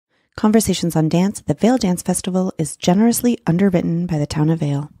Conversations on Dance at the Vail Dance Festival is generously underwritten by the town of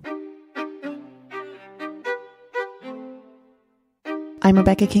Vail. I'm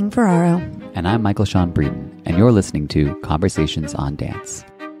Rebecca King-Ferraro. And I'm Michael Sean Breeden, and you're listening to Conversations on Dance.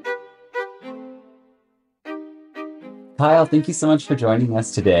 Kyle, thank you so much for joining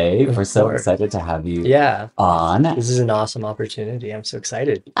us today. We're so excited to have you on. This is an awesome opportunity. I'm so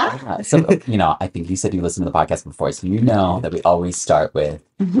excited. So, I think you said you listened to the podcast before, so you know that we always start with,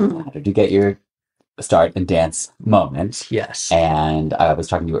 how did you get your start in dance moment? Yes. And I was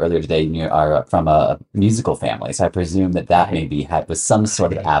talking to you earlier today, and you are from a musical family, so I presume that maybe was some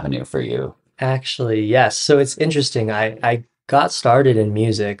sort of avenue for you. Actually, yes. So it's interesting. I got started in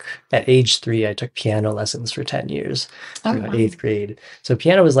music at age 3. I took piano lessons for 10 years through 8th grade. So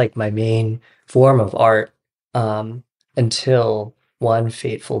piano was like my main form of art until one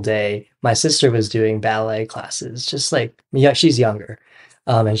fateful day. My sister was doing ballet classes, just like, she's younger.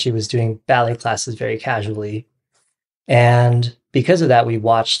 And she was doing ballet classes very casually. And because of that, we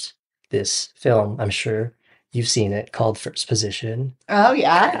watched this film. I'm sure you've seen it, called First Position. Oh,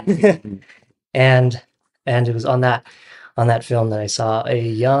 yeah. And it was on that film that I saw a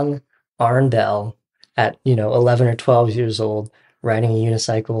young Arn Bell at 11 or 12 years old riding a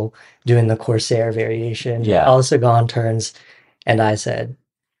unicycle doing the Corsair variation, all the Sagan turns, and I said,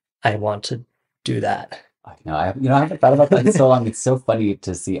 I want to do that. I haven't thought about that in so long. It's so funny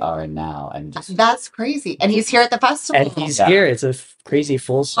to see Arn now, and that's crazy. And he's here at the festival. And he's here. It's a crazy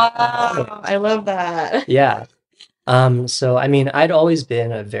full circle. Wow, I love that. Yeah. So I'd always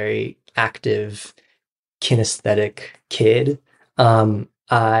been a very active, kinesthetic kid.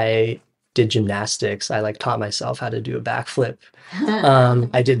 I did gymnastics. I taught myself how to do a backflip.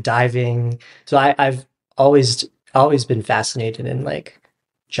 I did diving. So I've always been fascinated in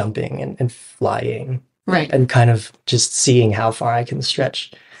jumping and flying. Right. And kind of just seeing how far I can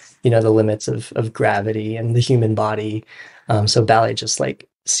stretch, the limits of gravity and the human body. So ballet just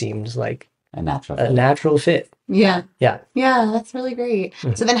seemed like a natural fit. Yeah. Yeah. Yeah, that's really great.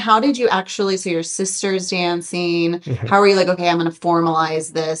 Mm-hmm. So then how did you so your sister's dancing, mm-hmm. How were you okay, I'm going to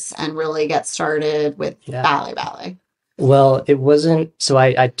formalize this and really get started with ballet? Well, it wasn't, so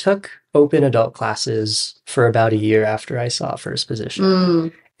I took open adult classes for about a year after I saw First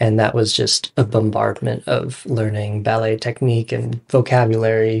Position. And that was just a bombardment of learning ballet technique and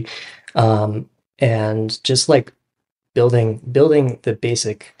vocabulary, and just building the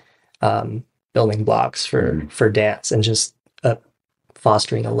basic building blocks for dance, and just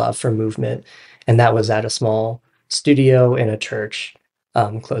fostering a love for movement. And that was at a small studio in a church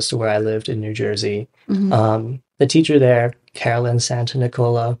close to where I lived in New Jersey. Mm-hmm. The teacher there, Carolyn Santa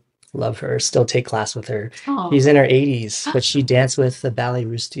Nicola, love her, still take class with her. Aww. She's in her 80s, but she danced with the Ballet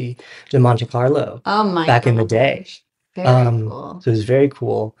Rusty de Monte Carlo back in the day. Very cool. So it was very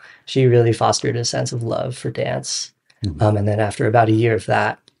cool. She really fostered a sense of love for dance. Mm-hmm. And then after about a year of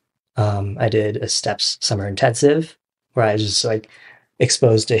that, I did a Steps Summer Intensive where I was just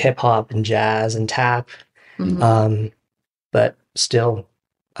exposed to hip hop and jazz and tap. Mm-hmm. But still,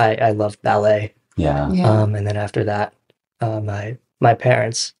 I loved ballet. Yeah. And then after that, my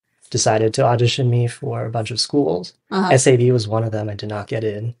parents decided to audition me for a bunch of schools. SAV was one of them. I did not get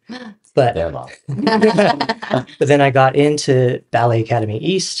in, but but then I got into Ballet Academy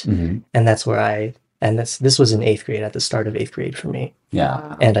East, mm-hmm. and that's where this was in 8th grade, at the start of 8th grade for me.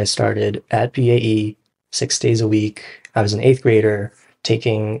 Yeah. And I started at BAE 6 days a week. I was an 8th grader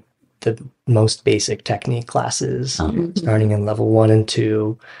taking the most basic technique classes, starting in level 1 and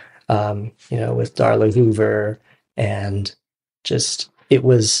 2, with Darla Hoover, and just it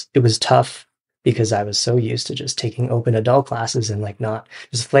was tough because I was so used to just taking open adult classes and not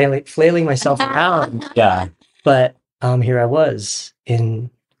just flailing myself around. Yeah. But here I was in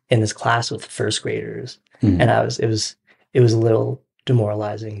this class with first graders, and it was a little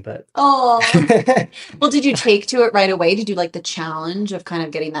demoralizing, but well, did you take to it right away? Did you like the challenge of kind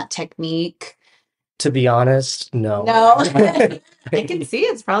of getting that technique? To be honest, no. I can see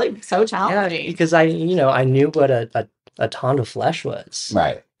it's probably so challenging. Yeah, because I knew what a tendu fleche was.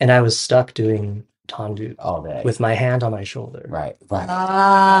 Right. And I was stuck doing tendu all day with my hand on my shoulder. Right. Fun.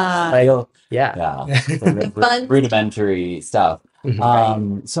 Rudimentary stuff.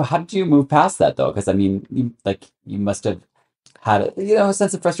 Mm-hmm. So how did you move past that though? Because you must have had a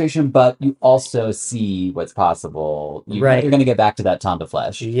sense of frustration, but you also see what's possible. You're going to get back to that tendu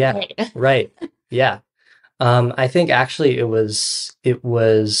fleche. Yeah. Right. Yeah. I think actually it was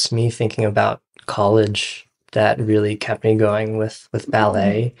me thinking about college that really kept me going with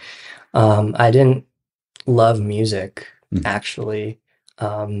ballet. I didn't love music, actually.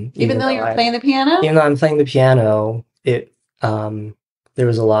 Even though you were playing the piano? Even though I'm playing the piano, there there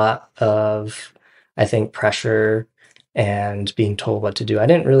was a lot of, I think, pressure and being told what to do. I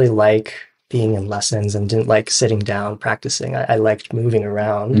didn't really like being in lessons and didn't like sitting down practicing. I liked moving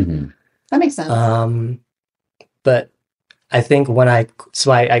around. Mm-hmm. That makes sense. But I think when I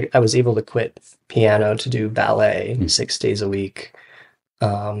was able to quit piano to do ballet 6 days a week.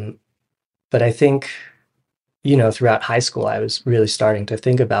 But I think, throughout high school, I was really starting to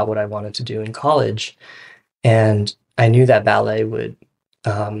think about what I wanted to do in college. And I knew that ballet would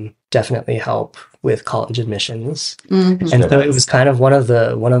definitely help with college admissions. Mm-hmm. And so it was kind of one of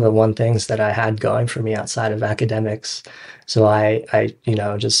the things that I had going for me outside of academics. So I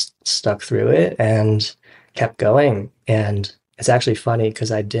just stuck through it and kept going. And it's actually funny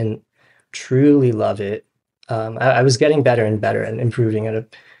because I didn't truly love it. I was getting better and better and improving at a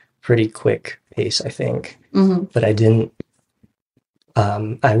pretty quick pace, I think. Mm-hmm. But I didn't.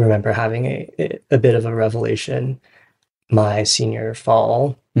 I remember having a bit of a revelation my senior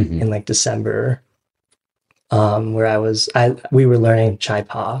fall in like December, where we were learning Chai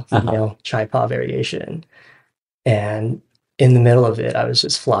Pa, the male Chai Pa variation, and in the middle of it, I was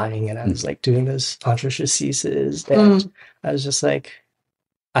just flying and I was like doing those entrechasses, and I was just like,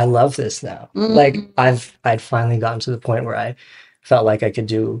 I love this now. Like I'd finally gotten to the point where I felt like I could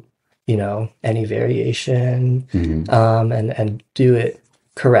do, any variation, and do it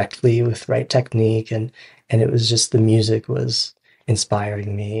correctly with right technique. And it was just, the music was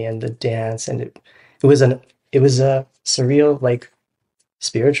inspiring me and the dance. And it was a surreal, like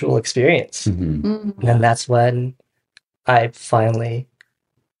spiritual experience. And then that's when I finally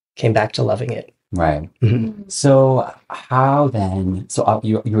came back to loving it. Right. So how then,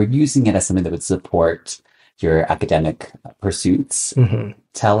 you were using it as something that would support your academic pursuits.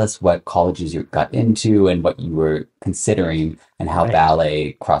 Tell us what colleges you got into and what you were considering and how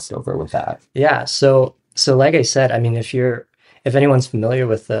ballet crossed over with that. Yeah. So like I said, I mean, if anyone's familiar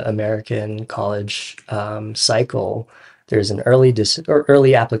with the American college cycle, there's an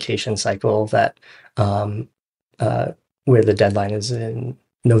early application cycle that where the deadline is in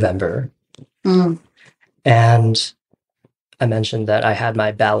November. And I mentioned that I had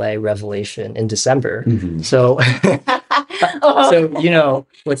my ballet revelation in December. So,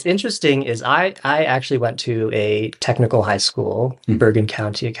 what's interesting is I actually went to a technical high school, Bergen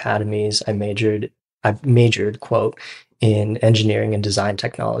County Academies. I majored, quote, in engineering and design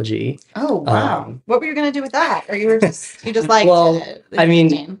technology. Oh, wow. What were you going to do with that? Or you just liked it? I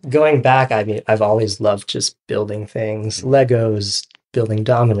mean, going back, I've always loved just building things, Legos, building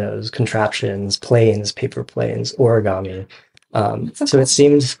dominoes, contraptions, planes, paper planes, origami. So it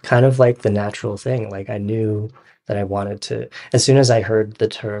seemed kind of like the natural thing. Like I knew that I wanted to, as soon as I heard the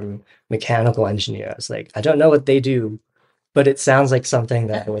term mechanical engineer, I was like, I don't know what they do, but it sounds like something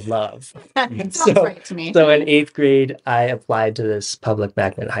that I would love. It sounds right to me. So in 8th grade, I applied to this public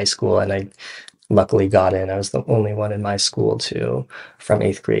magnet high school and I luckily got in. I was the only one in my school too from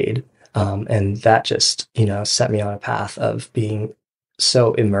 8th grade. And that just, set me on a path of being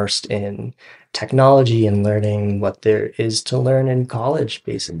so immersed in technology and learning what there is to learn in college,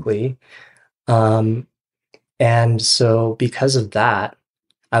 basically. And so because of that,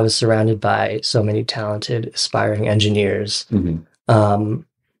 I was surrounded by so many talented, aspiring engineers.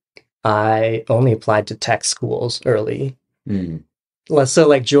 I only applied to tech schools early. So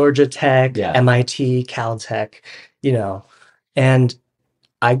like Georgia Tech, MIT, Caltech, and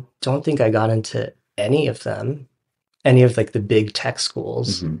I don't think I got into any of them, any of like the big tech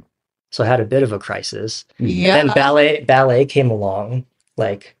schools. So I had a bit of a crisis. Yeah. And ballet came along,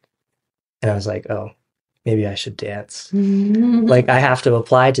 and I was like, oh, maybe I should dance. Like I have to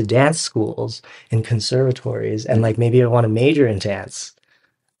apply to dance schools and conservatories, and like maybe I want to major in dance.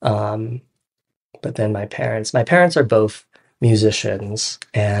 But then my parents are both musicians,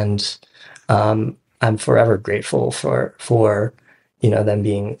 and I'm forever grateful for them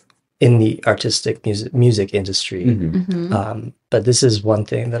being in the artistic music industry. But this is one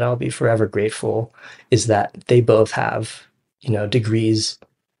thing that I'll be forever grateful, is that they both have, degrees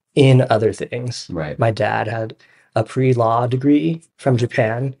in other things. Right. My dad had a pre-law degree from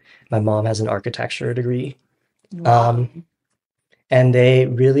Japan. My mom has an architecture degree. Wow. And they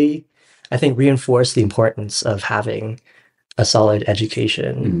really, I think, reinforce the importance of having a solid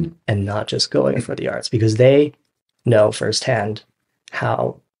education and not just going for the arts, because they know firsthand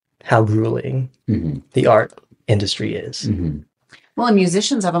how grueling the art industry is. Well, and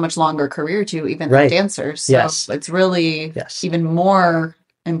musicians have a much longer career too, even than dancers. So it's really even more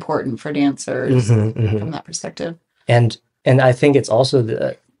important for dancers from that perspective. And I think it's also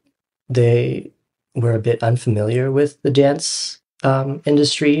that they were a bit unfamiliar with the dance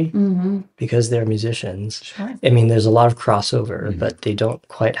industry because they're musicians. Sure. I mean, there's a lot of crossover, but they don't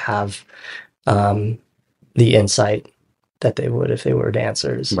quite have the insight that they would if they were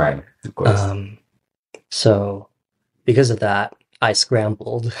dancers. Right, of course. So because of that, I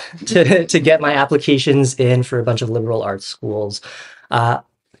scrambled to get my applications in for a bunch of liberal arts schools.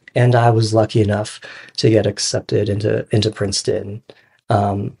 And I was lucky enough to get accepted into Princeton.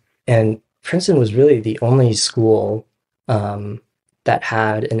 And Princeton was really the only school that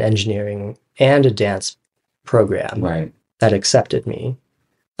had an engineering and a dance program that accepted me.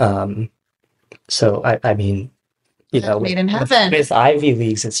 So I mean, made in heaven. With Ivy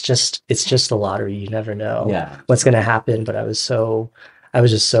Leagues, it's just a lottery. You never know what's going to happen. But I was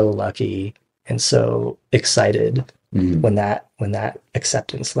just so lucky and so excited when that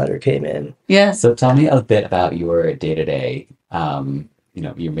acceptance letter came in. Yeah. So tell me a bit about your day-to-day.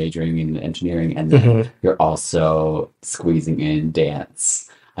 You're majoring in engineering, and then you're also squeezing in dance.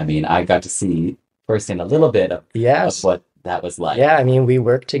 I mean, I got to see firsthand a little bit of what that was like. Yeah, I mean, we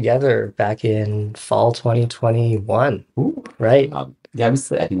worked together back in fall 2021. Ooh. Right. I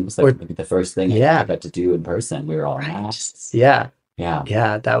think it was maybe the first thing I got to do in person. We were all masks. Yeah.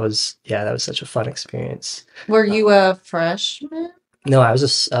 Yeah. That was such a fun experience. Were you a freshman? No, I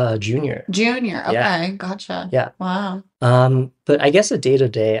was a junior. Junior. Okay. Gotcha. Yeah. Wow. But I guess a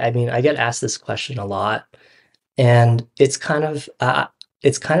day-to-day, I mean, I get asked this question a lot, and it's kind of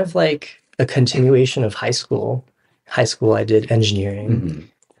like a continuation of high school. High school, I did engineering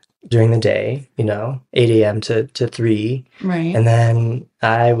during the day, 8 a.m. to 3. Right. And then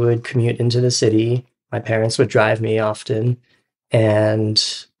I would commute into the city. My parents would drive me often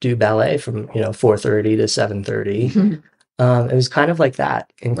and do ballet from, 4:30 to 7:30. It was kind of like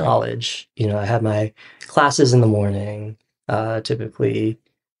that in college. I had my classes in the morning, typically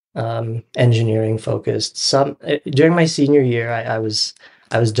engineering focused. During my senior year, I was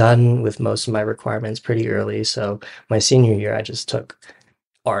done with most of my requirements pretty early. So my senior year, I just took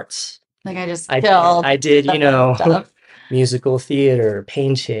arts. Like I did, musical theater,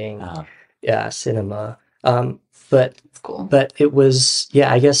 painting, cinema. But it's cool. But it was,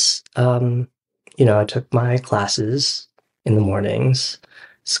 I guess, I took my classes in the mornings,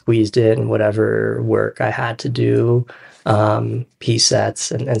 squeezed in whatever work I had to do, piece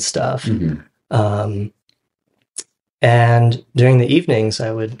sets and stuff. And during the evenings,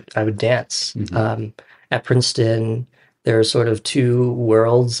 I would dance. At Princeton, there are sort of two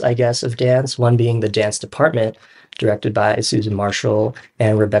worlds, I guess, of dance. One being the dance department, directed by Susan Marshall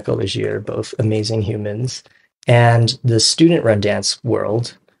and Rebecca Legier, both amazing humans, and the student-run dance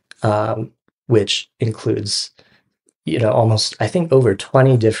world, which includes, almost, I think, over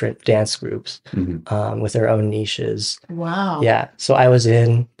 20 different dance groups with their own niches. Wow. Yeah. So I was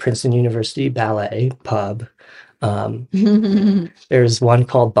in Princeton University Ballet Pub. There's one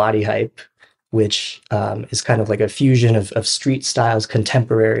called Body Hype, which is kind of like a fusion of street styles,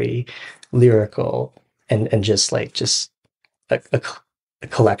 contemporary, lyrical, and just a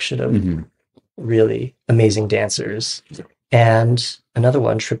collection of really amazing dancers. And another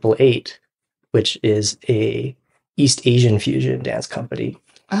one, 888, which is a East Asian fusion dance company.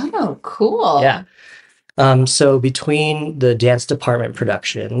 Oh, cool. Yeah. So between the dance department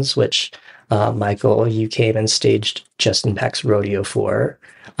productions, which Michael, you came and staged Justin Peck's Rodeo for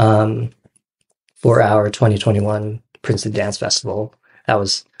our 2021 Princeton Dance Festival. That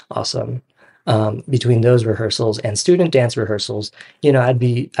was awesome. Between those rehearsals and student dance rehearsals, I'd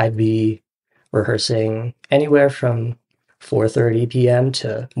be rehearsing anywhere from 4:30 p.m.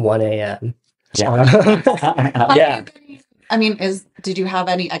 to 1 a.m. Yeah. I mean, did you have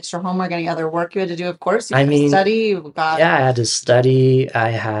any extra homework, any other work you had to do? Of course, you had to study. I had to study. I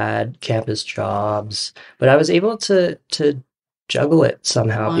had campus jobs, but I was able to juggle it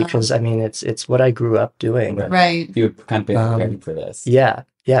somehow because, I mean, it's what I grew up doing. Right. You were kind of prepared for this. Yeah.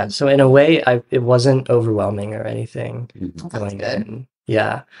 Yeah. So in a way, it wasn't overwhelming or anything going in.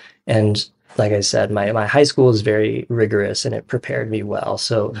 Yeah. And like I said, my high school is very rigorous and it prepared me well.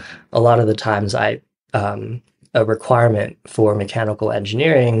 So a lot of the times a requirement for mechanical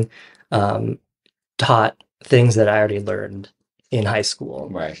engineering taught things that I already learned in high school.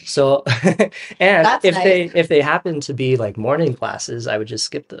 Right. So, and if they happened to be like morning classes, I would just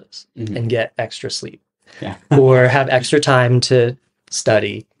skip those and get extra sleep. Yeah. Or have extra time to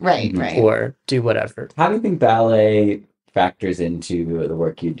study. Right. Or do whatever. How do you think ballet factors into the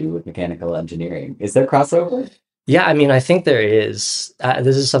work you do with mechanical engineering? Is there crossover? Yeah, I mean, I think there is.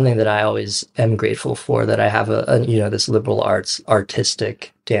 This is something that I always am grateful for, that I have this liberal arts,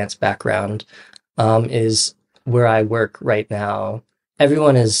 artistic dance background, is where I work right now.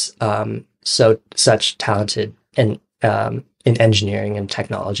 Everyone is such talented and in engineering and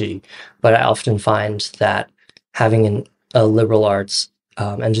technology, but I often find that having a liberal arts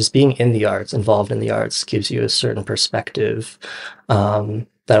and just being in the arts, involved in the arts, gives you a certain perspective that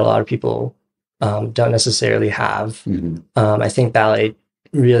a lot of people don't necessarily have. I think ballet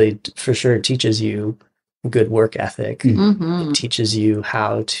really, for sure, teaches you good work ethic. It teaches you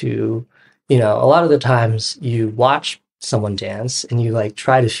how to, a lot of the times you watch someone dance and you like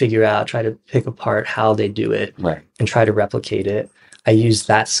try to pick apart how they do it, right, and try to replicate it. I use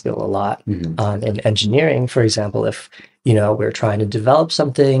that skill a lot in engineering. For example, if we're trying to develop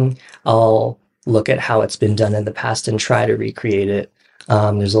something, I'll look at how it's been done in the past and try to recreate it.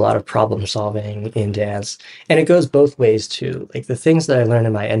 There's a lot of problem solving in dance, and it goes both ways too. Like the things that I learned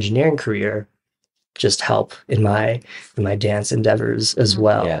in my engineering career just help in my dance endeavors as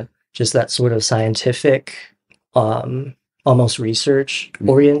well. Yeah. Just that sort of scientific, almost research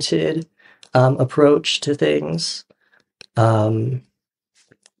oriented approach to things. But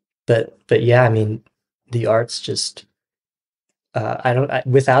yeah, I mean, the arts just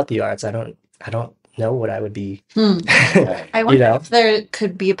without the arts, I don't know what I would be. I wonder if there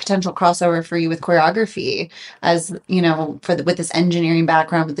could be a potential crossover for you with choreography, as with this engineering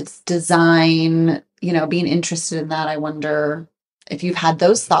background, with its design, being interested in that. I wonder if you've had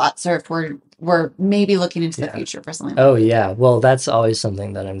those thoughts, or if we're maybe looking into the future for something. Oh yeah, well, that's always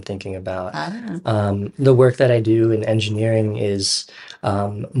something that I'm thinking about. The work that I do in engineering is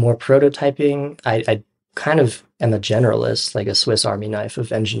more prototyping. I kind of am a generalist, like a Swiss Army knife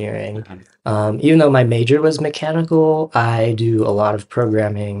of engineering. Even though my major was mechanical, I do a lot of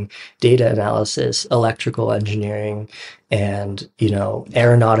programming, data analysis, electrical engineering, and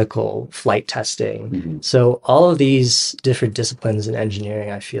aeronautical flight testing. So all of these different disciplines in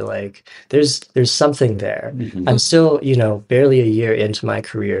engineering, I feel like there's something there. I'm still barely a year into my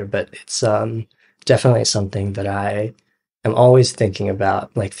career, but it's definitely something that I am always thinking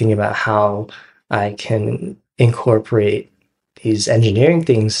about how I can incorporate these engineering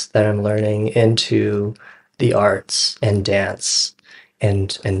things that I'm learning into the arts and dance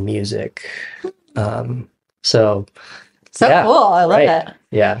and music. So yeah, cool. I love it.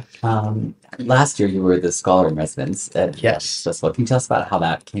 Yeah. Last year you were the scholar in residence at Yes. Festival. Can you tell us about how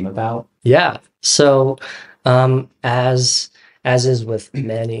that came about? Yeah. So as is with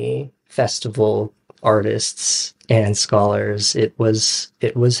many festival artists and scholars, it was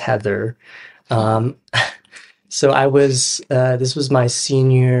Heather. So I was, this was my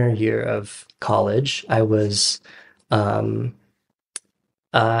senior year of college. I wasn't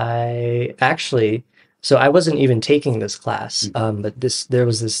even taking this class, but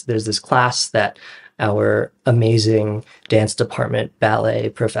there's this class that our amazing dance department ballet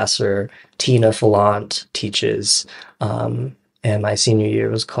professor, Tina Fallant, teaches. And my senior year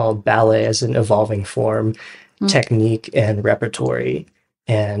was called Ballet as an Evolving Form, Technique and Repertory.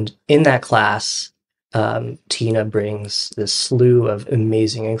 And in that class, Tina brings this slew of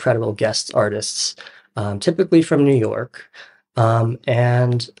amazing, incredible guest artists, typically from New York.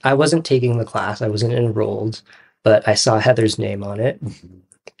 And I wasn't taking the class, I wasn't enrolled, but I saw Heather's name on it.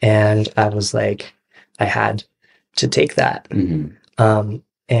 And I was like, I had to take that. And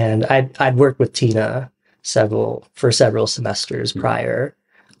I'd worked with Tina for several semesters prior.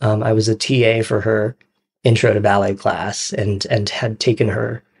 I was a TA for her intro to ballet class and had taken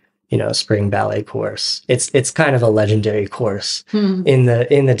her spring ballet course. It's kind of a legendary course in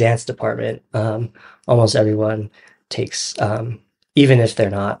the dance department. Almost everyone takes, even if they're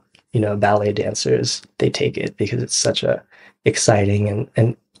not ballet dancers, they take it because it's such a exciting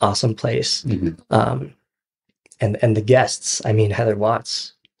and awesome place. And the guests, I mean, Heather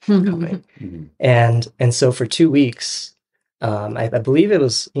Watts coming. And so for 2 weeks, I believe it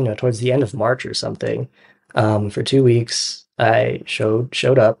was towards the end of March or something, for 2 weeks I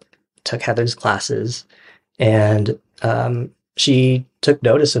showed up, took Heather's classes, and she took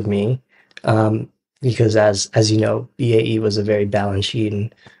notice of me because as you know, BAE was a very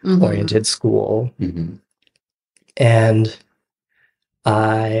Balanchine oriented school. And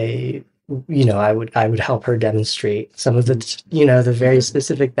I would help her demonstrate some of the the very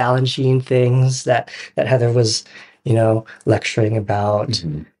specific Balanchine things that Heather was lecturing about.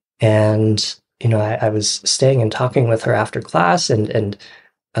 And I was staying and talking with her after class and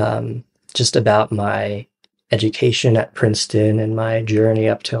just about my education at Princeton and my journey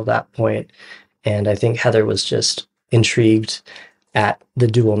up till that point. And I think Heather was just intrigued at the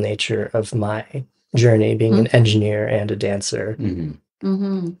dual nature of my journey, being an engineer and a dancer.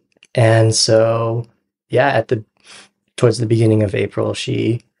 And so, yeah, towards the beginning of April,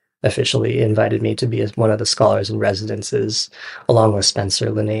 she officially invited me to be one of the scholars in residences, along with Spencer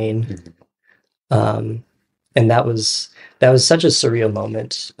Linane. that was such a surreal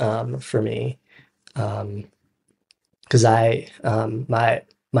moment for me. Because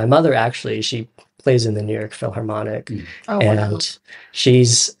my mother actually, she plays in the New York Philharmonic, Oh, wow. and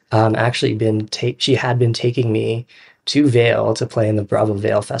she's actually she had been taking me to Vail to play in the Bravo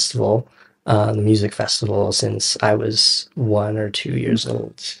Vail Festival, the music festival, since I was 1 or 2 years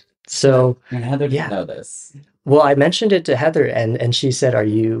old. So And Heather didn't yeah. know this. Well, I mentioned it to Heather, and she said, "Are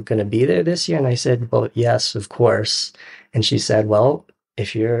you going to be there this year?" And I said, "Well, yes, of course." And she said, "Well,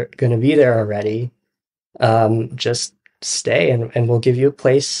 if you're going to be there already, just stay, and we'll give you a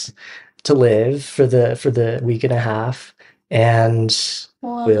place to live for the week and a half, and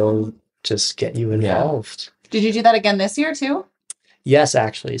Wow. we'll just get you involved." Did you do that again this year too? Yes,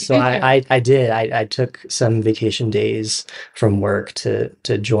 actually. So I did. I took some vacation days from work to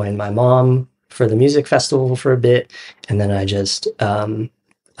join my mom for the music festival for a bit, and then I just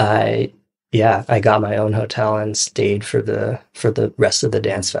I got my own hotel and stayed for the rest of the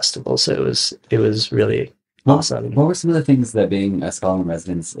dance festival. So it was really awesome. What were some of the things that being a scholar in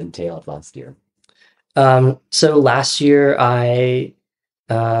residence entailed last year? So last year I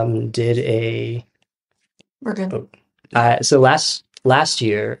did a We're good. so last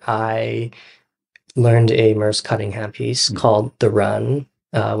year I learned a Merce Cunningham piece called The Run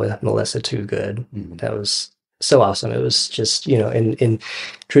with Melissa Toogood. That was so awesome. It was just, in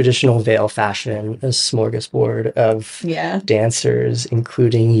traditional Vail fashion, a smorgasbord of dancers,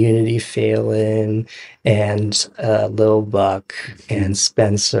 including Unity Phelan and Lil Buck and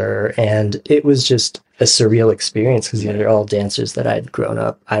Spencer. And it was just a surreal experience because these are all dancers that I'd grown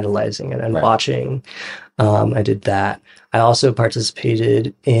up idolizing and watching. I did that. I also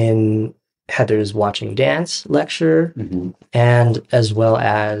participated in Heather's Watching Dance lecture, and as well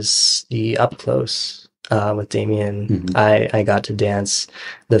as the Up Close with Damien. I got to dance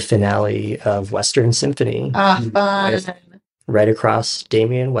the finale of Western Symphony. Fun. Right across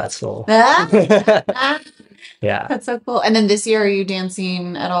Damien Wetzel. Yeah. That's so cool. And then this year, are you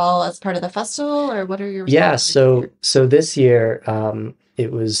dancing at all as part of the festival, or what are your responsibilities? So this year,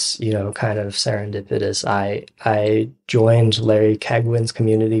 it was, kind of serendipitous. I joined Larry Kegwin's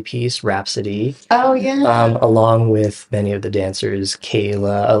community piece, Rhapsody. Oh, yeah. Along with many of the dancers,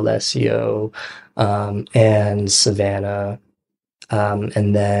 Kayla, Alessio, and Savannah.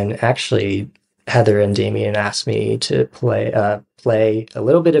 And then actually Heather and Damien asked me to play a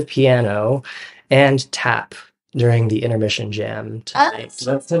little bit of piano and tap during the intermission jam tonight.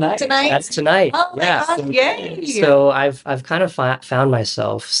 So that's tonight. That's tonight. Oh my God, yay! So I've kind of found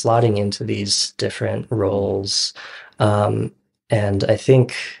myself slotting into these different roles, and I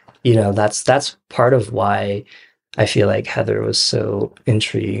think that's part of why I feel like Heather was so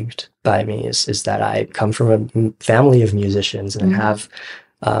intrigued by me is that I come from a family of musicians and I have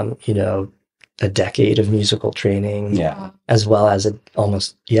a decade of musical training, as well as a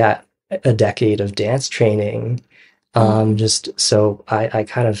decade of dance training. Just so I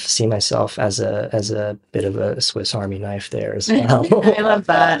kind of see myself as a bit of a Swiss Army knife there as well. I love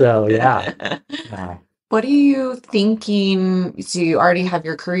that. So yeah. What are you thinking? So you already have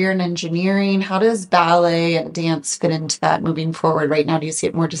your career in engineering. How does ballet and dance fit into that moving forward right now? Do you see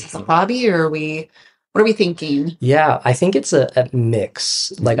it more just as a hobby, or what are we thinking? Yeah, I think it's a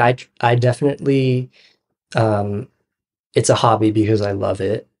mix. Like I definitely, it's a hobby because I love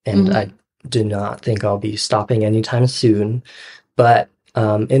it, and I do not think I'll be stopping anytime soon. But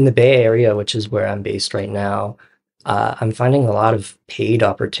in the Bay Area, which is where I'm based right now, I'm finding a lot of paid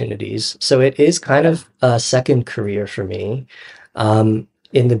opportunities. So it is kind of a second career for me.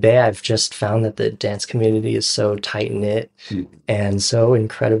 In the Bay, I've just found that the dance community is so tight-knit and so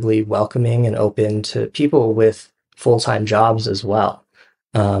incredibly welcoming and open to people with full-time jobs as well.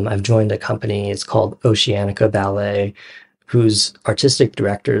 I've joined a company, it's called Oceanica Ballet, whose artistic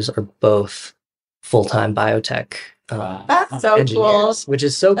directors are both full-time biotech that's so cool. Which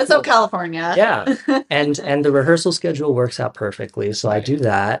is so that's cool. So California. Yeah. And the rehearsal schedule works out perfectly. So I do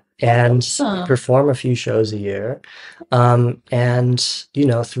that and perform a few shows a year. And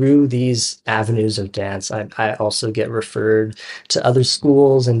through these avenues of dance, I also get referred to other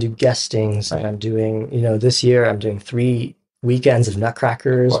schools and do guestings. And I'm doing, this year I'm doing 3 weekends of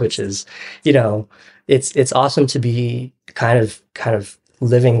Nutcrackers, which is, it's awesome to be kind of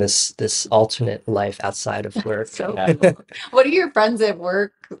living this alternate life outside of work. So cool. What do your friends at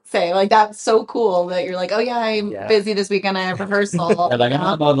work say? Like, that's so cool that you're like, oh yeah, I'm busy this weekend. I have rehearsal. They're like, I'm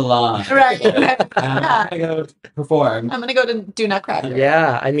gonna mow the lawn. Right. I'm gonna go perform. I'm gonna go to do Nutcracker.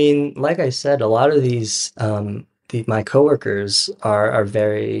 Yeah, I mean, like I said, a lot of these my coworkers are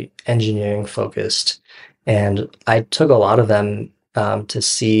very engineering focused, and I took a lot of them to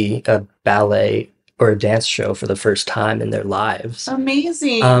see a ballet or a dance show for the first time in their lives.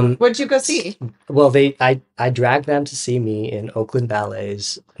 Amazing. What'd you go see? Well, I dragged them to see me in Oakland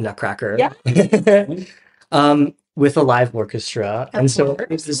Ballet's Nutcracker. Yeah. With a live orchestra. And so it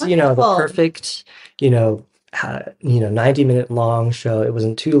was this, the perfect, 90-minute long show. It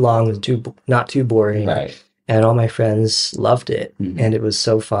wasn't too long, it was not too boring. Right. And all my friends loved it. Mm-hmm. And it was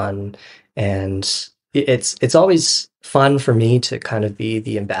so fun. And it's always fun for me to kind of be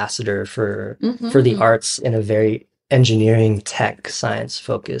the ambassador for the arts in a very engineering, tech,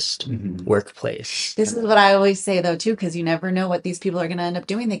 science-focused workplace. This is what I always say, though, too, because you never know what these people are going to end up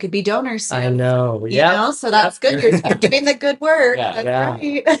doing. They could be donors soon. I know. So that's good. You're doing the good work. That's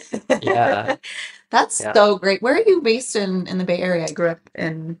right. Yeah. That's so great. Where are you based in the Bay Area? I grew up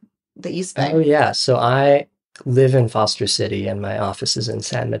in the East Bay. Oh, yeah. So I live in Foster City, and my office is in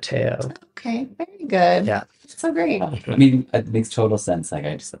San Mateo. Okay. Very good. Yeah. So great. Yeah. I mean, it makes total sense. Like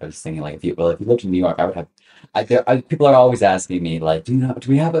I was thinking, like if you lived in New York, I would have. People are always asking me, like, do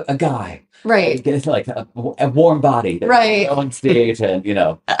we have a guy, right? Like a warm body, that right? Go on stage, and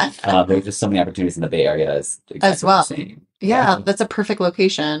there's just so many opportunities in the Bay Area as well. Yeah, that's a perfect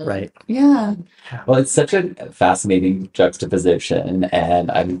location, right? Yeah. Well, it's such a fascinating juxtaposition,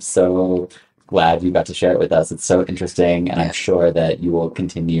 and I'm so glad you got to share it with us. It's so interesting, and I'm sure that you will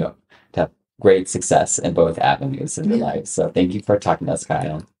continue to have great success in both avenues in your life. So thank you for talking to us,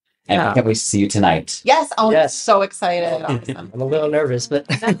 Kyle. And I can't wait to see you tonight. Yes. Oh, yes. So excited. Awesome. I'm a little nervous, but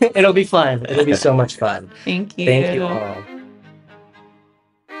it'll be fun. It'll be so much fun. Thank you. Thank you all.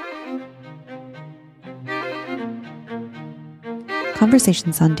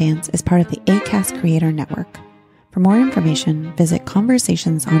 Conversations on Dance is part of the ACAST Creator Network. For more information, visit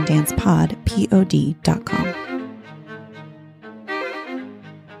conversationsondancepod.com.